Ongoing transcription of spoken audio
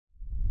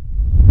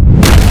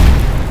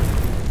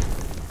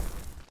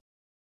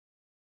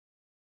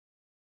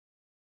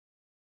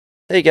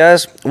Hey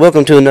guys,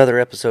 welcome to another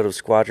episode of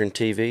Squadron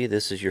TV.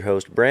 This is your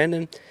host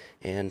Brandon,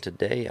 and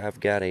today I've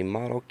got a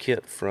model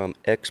kit from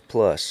X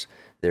Plus,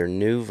 their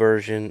new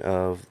version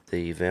of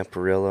the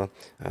Vampirella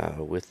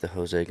with the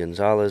Jose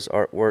Gonzalez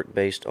artwork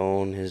based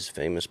on his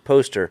famous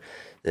poster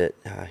that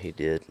he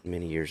did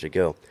many years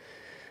ago.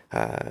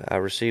 I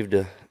received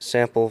a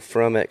sample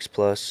from X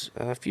Plus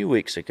a few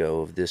weeks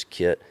ago of this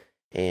kit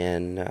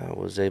and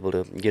was able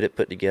to get it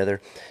put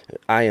together.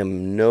 I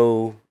am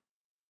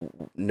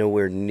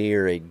nowhere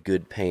near a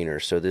good painter,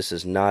 so this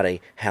is not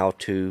a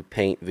how-to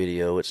paint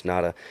video. It's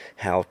not a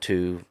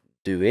how-to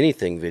do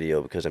anything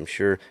video, because I'm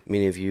sure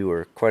many of you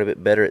are quite a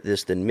bit better at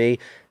this than me.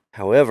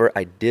 However,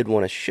 I did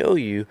want to show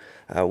you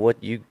what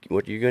you're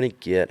going to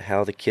get,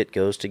 how the kit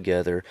goes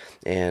together,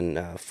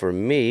 and for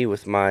me,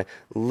 with my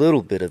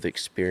little bit of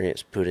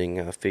experience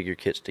putting figure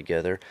kits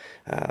together,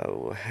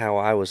 how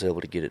I was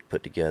able to get it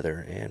put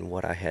together and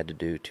what I had to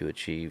do to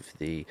achieve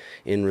the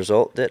end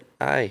result that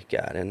I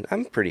got. And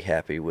I'm pretty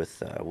happy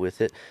with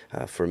it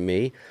for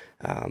me.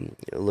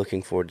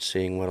 Looking forward to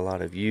seeing what a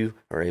lot of you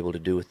are able to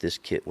do with this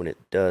kit when it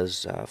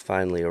does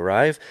finally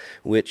arrive,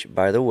 which,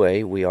 by the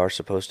way, we are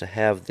supposed to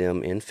have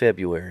them in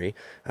February.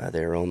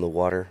 They're on the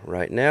water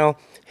right now,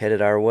 headed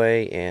our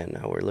way, and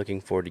we're looking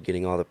forward to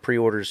getting all the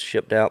pre-orders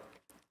shipped out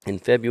in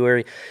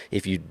February.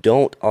 If you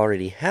don't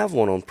already have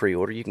one on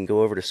pre-order, you can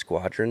go over to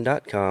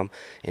squadron.com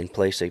and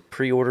place a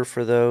pre-order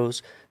for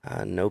those.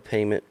 No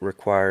payment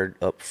required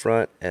up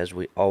front, as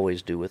we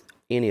always do with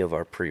any of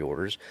our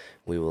pre-orders.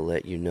 We will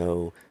let you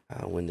know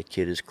when the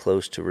kit is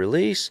close to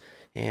release,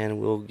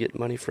 and we'll get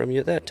money from you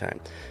at that time.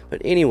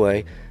 But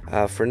anyway,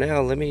 for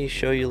now, let me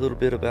show you a little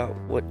bit about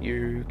what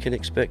you can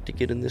expect to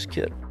get in this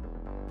kit.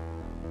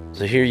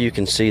 So here you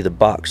can see the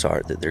box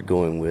art that they're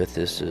going with.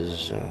 This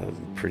is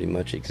pretty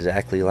much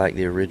exactly like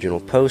the original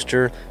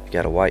poster. You've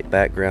got a white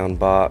background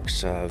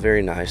box,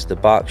 very nice. The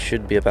box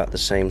should be about the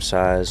same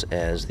size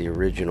as the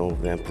original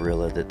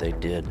Vampirella that they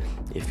did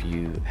if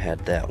you had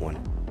that one.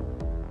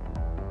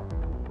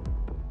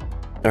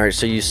 Alright,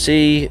 so you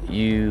see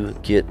you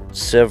get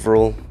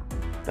several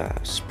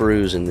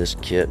sprues in this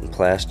kit in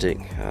plastic,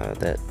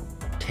 that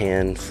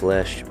tan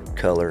flesh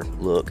color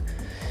look.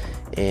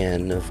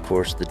 And of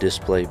course the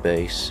display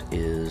base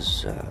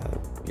is,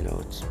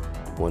 it's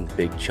one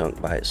big chunk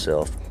by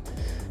itself.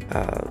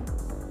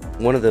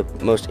 One of the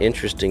most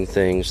interesting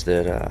things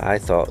that I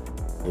thought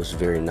was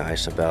very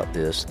nice about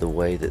this, the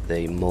way that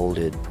they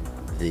molded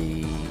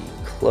the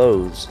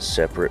clothes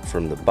separate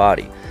from the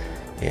body.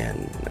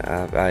 And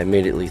I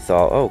immediately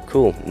thought, oh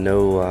cool,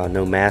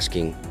 no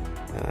masking,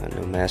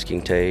 no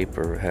masking tape,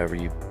 or however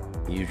you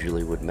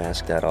usually would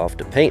mask that off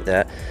to paint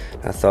that.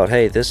 I thought,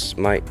 hey, this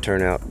might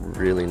turn out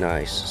really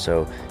nice.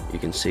 So you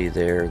can see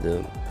there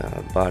the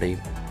body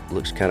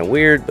looks kind of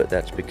weird, but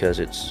that's because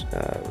it's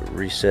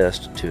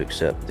recessed to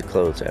accept the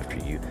clothes after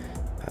you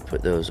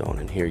put those on.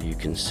 And here you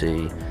can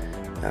see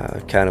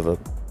kind of a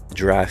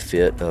dry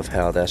fit of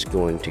how that's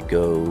going to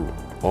go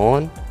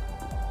on.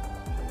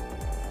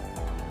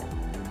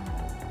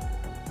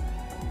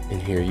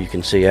 And here you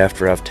can see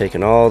after I've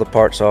taken all the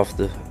parts off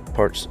the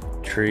parts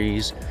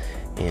trees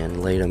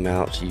and laid them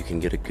out, so you can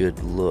get a good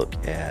look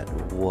at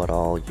what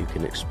all you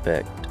can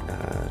expect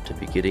to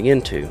be getting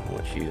into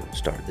once you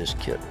start this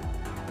kit.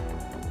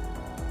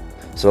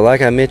 So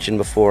like I mentioned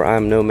before,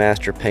 I'm no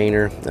master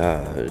painter,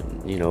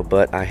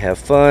 but I have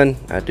fun.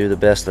 I do the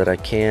best that I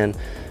can.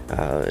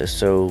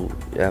 So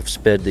I've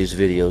sped these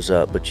videos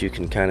up, but you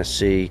can kind of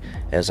see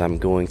as I'm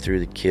going through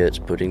the kits,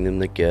 putting them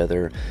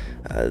together,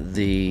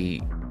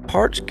 the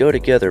parts go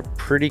together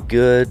pretty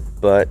good,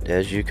 but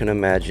as you can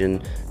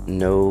imagine,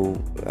 no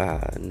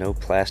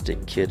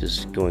plastic kit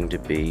is going to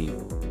be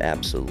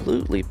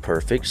absolutely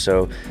perfect.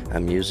 So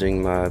I'm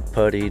using my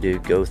putty to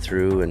go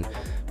through and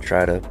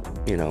try to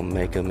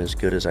make them as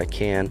good as I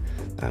can.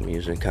 I'm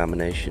using a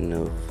combination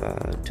of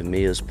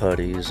Tamiya's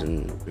putties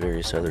and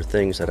various other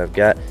things that I've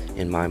got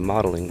in my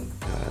modeling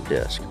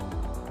desk.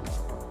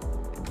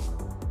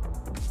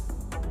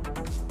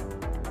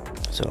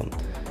 So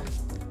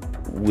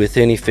with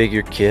any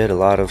figure kit, a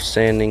lot of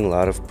sanding, a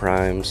lot of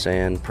prime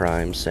sand,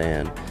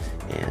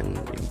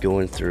 and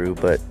going through.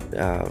 But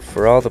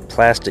for all the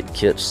plastic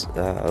kits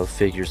of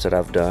figures that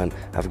I've done,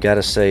 I've got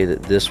to say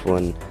that this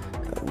one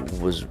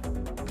was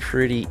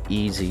pretty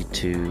easy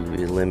to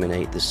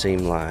eliminate the seam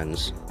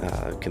lines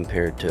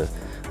compared to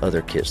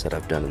other kits that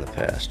I've done in the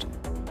past.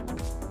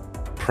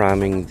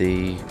 Priming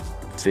the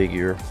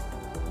figure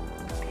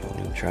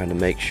and trying to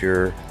make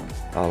sure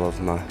all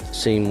of my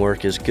seam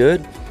work is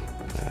good.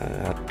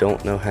 I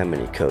don't know how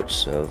many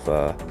coats of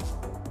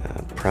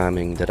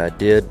priming that I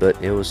did,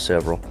 but it was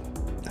several,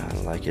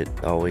 like it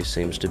always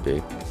seems to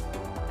be.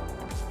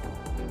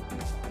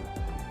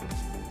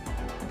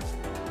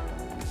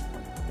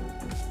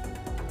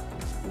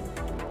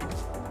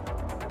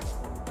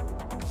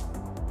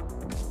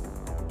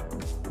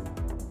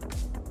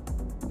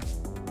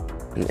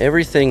 And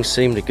everything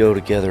seemed to go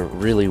together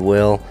really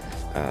well,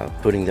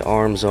 putting the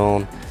arms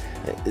on.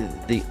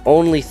 The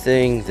only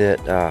thing that,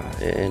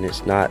 and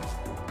it's not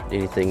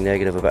anything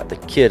negative about the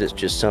kit. It's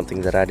just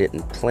something that I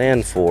didn't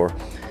plan for.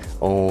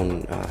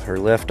 On her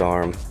left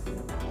arm,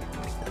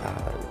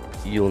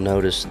 you'll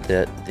notice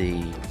that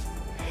the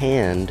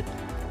hand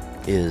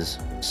is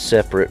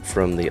separate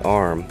from the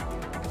arm,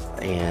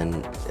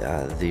 and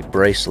the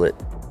bracelet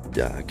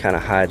kind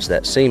of hides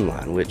that seam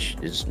line, which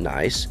is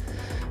nice.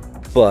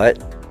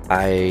 But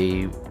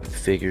I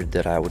figured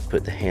that I would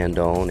put the hand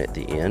on at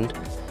the end,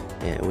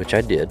 which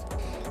I did.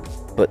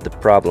 But the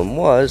problem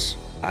was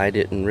I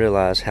didn't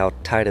realize how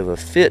tight of a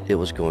fit it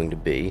was going to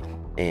be,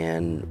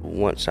 and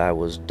once I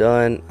was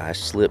done, I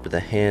slipped the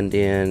hand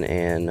in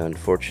and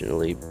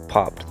unfortunately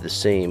popped the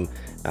seam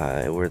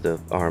where the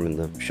arm and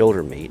the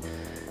shoulder meet.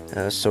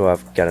 So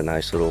I've got a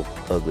nice little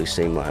ugly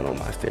seam line on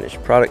my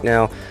finished product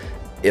now.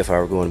 If I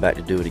were going back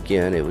to do it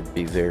again, it would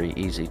be very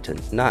easy to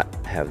not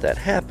have that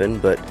happen,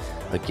 but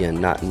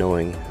again, not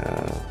knowing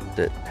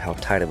how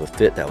tight of a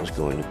fit that was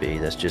going to be,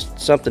 that's just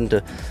something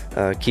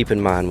to keep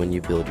in mind when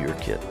you build your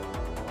kit.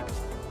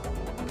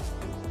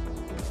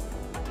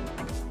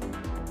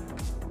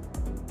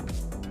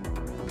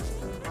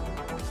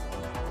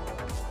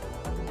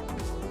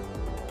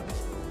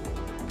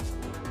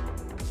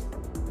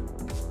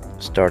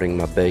 Starting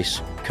my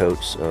base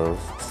coats of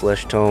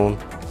flesh tone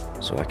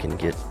so I can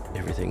get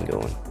everything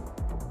going.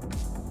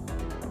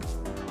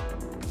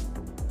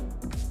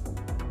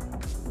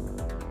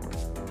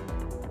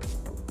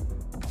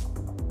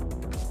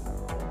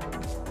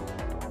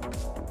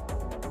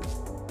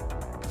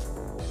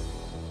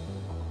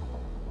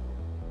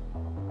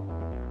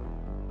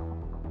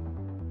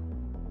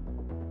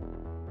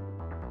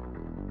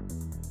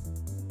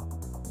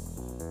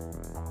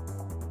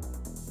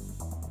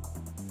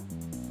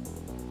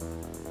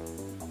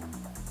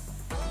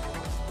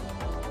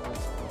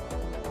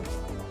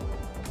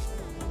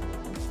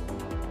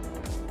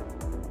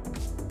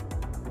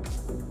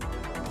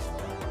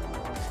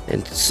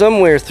 And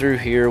somewhere through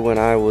here, when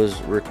I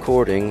was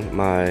recording,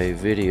 my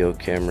video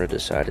camera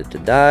decided to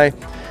die,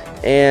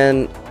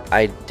 and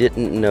I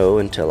didn't know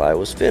until I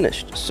was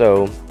finished.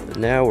 So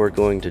now we're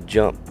going to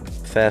jump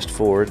fast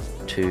forward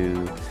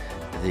to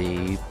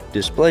the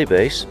display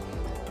base,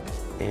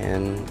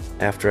 and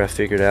after I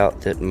figured out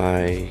that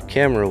my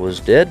camera was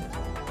dead,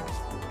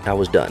 I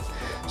was done.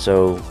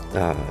 So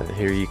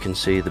here you can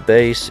see the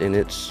base in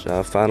its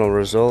final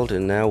result,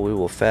 and now we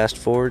will fast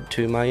forward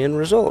to my end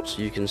results.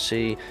 You can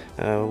see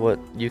what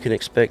you can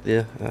expect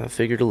the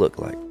figure to look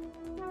like.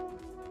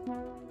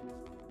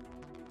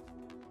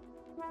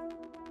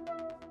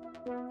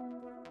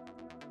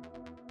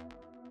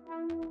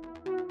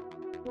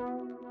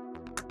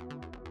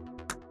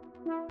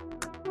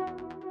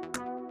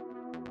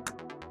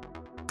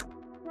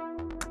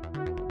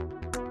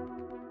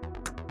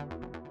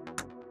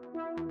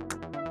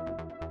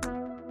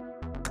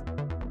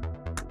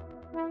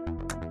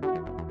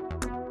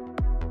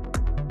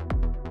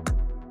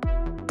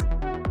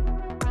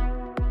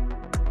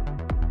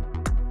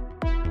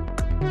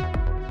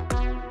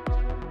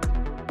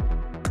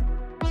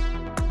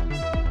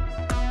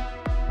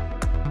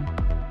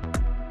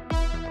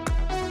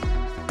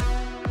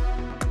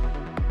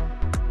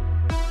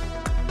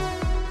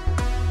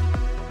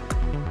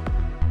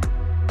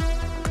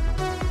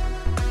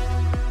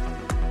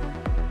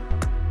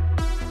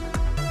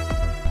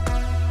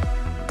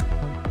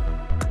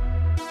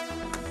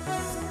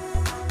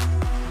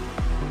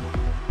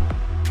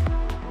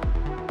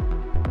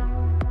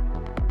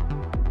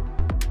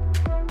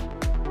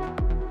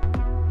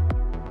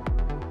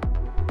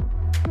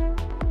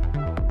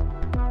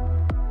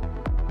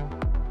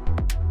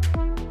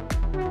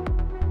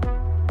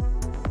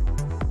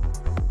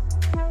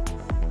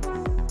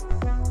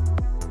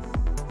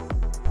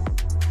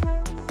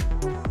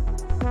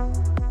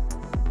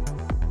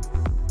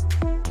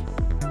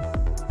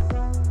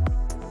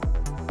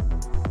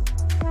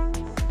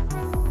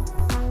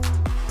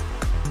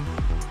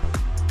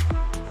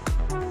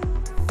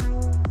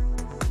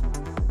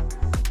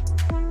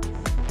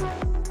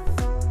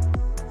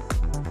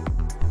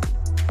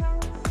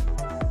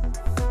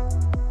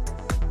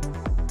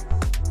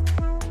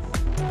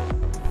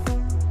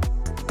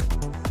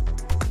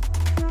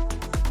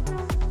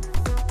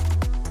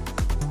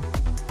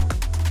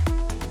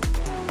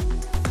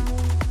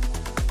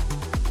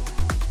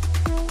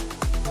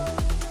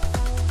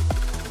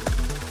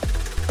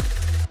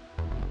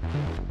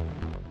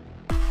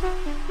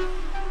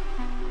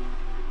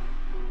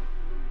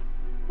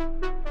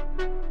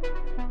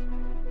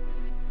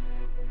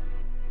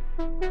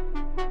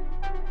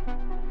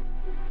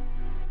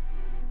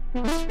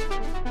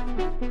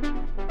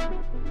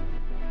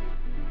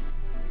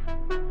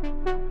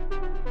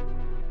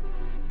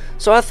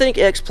 So I think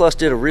X Plus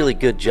did a really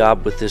good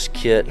job with this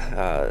kit.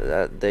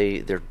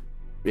 They're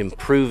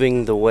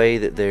improving the way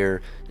that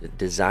they're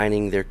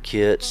designing their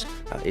kits.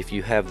 If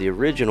you have the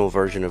original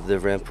version of the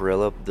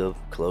Vampirella, the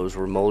clothes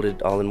were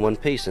molded all in one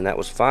piece, and that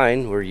was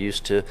fine. We're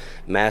used to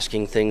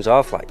masking things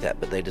off like that,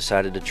 but they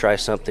decided to try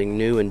something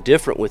new and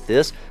different with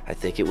this. I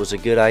think it was a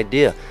good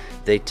idea.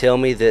 They tell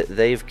me that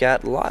they've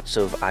got lots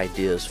of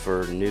ideas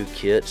for new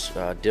kits,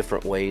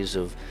 different ways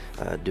of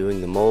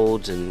doing the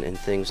molds and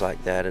things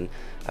like that, and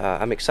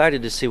I'm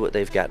excited to see what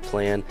they've got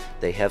planned.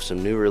 They have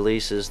some new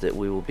releases that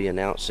we will be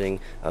announcing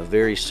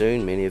very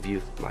soon. Many of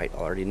you might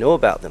already know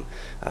about them,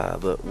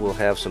 but we'll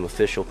have some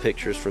official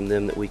pictures from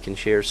them that we can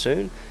share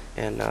soon.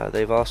 And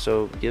they've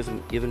also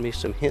given me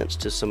some hints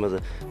to some of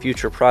the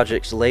future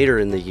projects later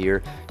in the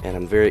year, and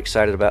I'm very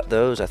excited about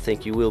those. I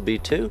think you will be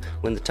too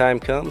when the time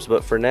comes.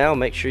 But for now,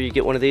 make sure you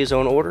get one of these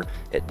on order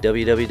at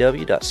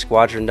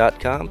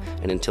www.squadron.com,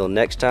 and until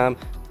next time,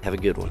 have a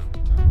good one.